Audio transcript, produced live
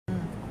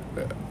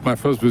My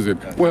first visit.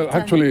 Well,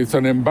 actually, it's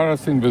an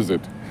embarrassing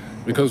visit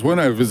because when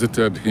I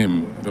visited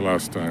him the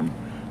last time,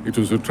 it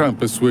was to try and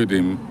persuade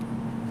him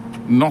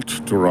not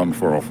to run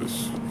for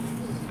office.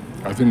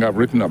 I think I've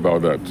written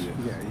about that.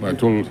 I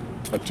told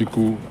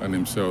Atiku and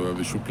himself that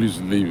they should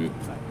please leave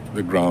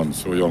the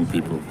grounds for young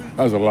people.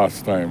 That's the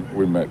last time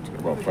we met,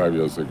 about 5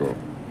 years ago.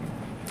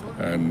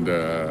 And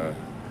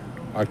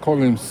I call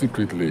him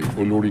secretly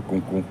Olori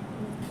Kunku,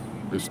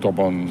 a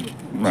stubborn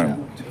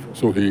man.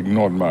 So he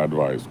ignored my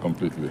advice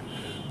completely.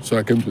 So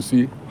I came to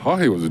see how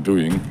he was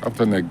doing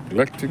after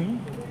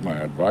neglecting my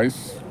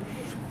advice.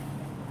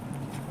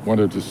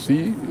 Wanted to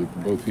see if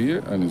both he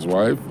and his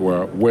wife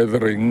were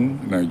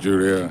weathering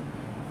Nigeria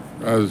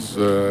as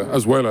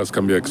well as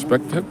can be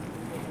expected,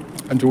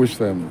 and to wish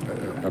them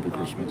a happy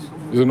Christmas.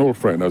 He's an old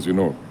friend, as you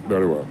know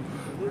very well.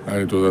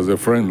 And it was as a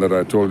friend that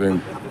I told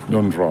him,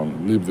 don't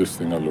run, leave this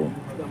thing alone.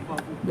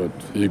 But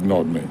he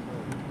ignored me.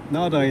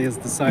 Now that he has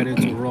decided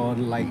to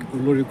run like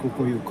Olori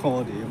Kunku you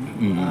called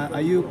him,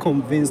 are you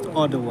convinced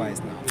otherwise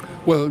now?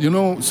 Well, you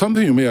know,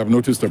 something you may have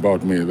noticed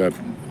about me that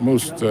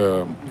most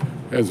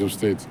heads of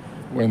state,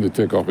 when they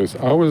take office,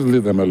 I always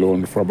leave them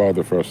alone for about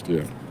the first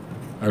year.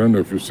 I don't know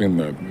if you've seen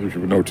that, if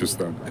you've noticed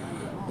that.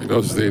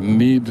 Because they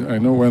need, I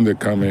know when they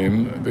come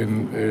in,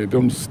 they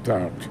don't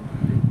start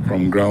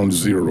from ground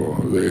zero.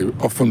 They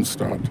often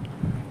start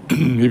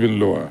even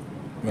lower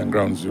than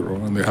ground zero,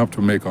 and they have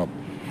to make up.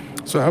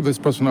 So I have this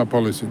personal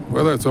policy,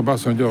 whether it's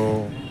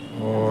Obasanjo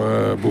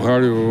or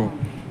Buhari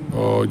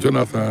or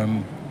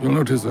Jonathan, you'll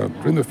notice that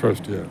during the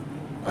first year,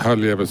 I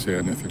hardly ever say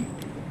anything.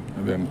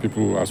 And then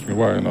people ask me,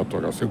 why are you not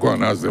talking? I say, go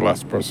and ask the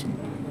last person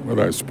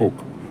whether I spoke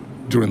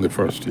during the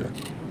first year.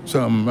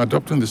 So I'm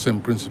adopting the same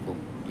principle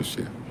this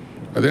year.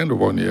 At the end of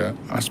 1 year,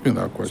 ask me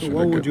that question. So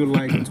what would you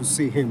like to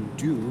see him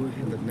do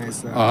in the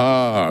next...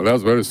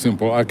 That's very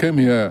simple. I came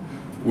here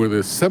with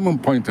a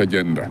 7-point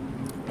agenda.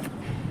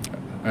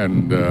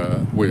 And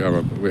we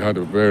had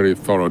a very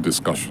thorough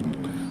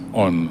discussion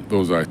on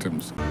those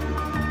items.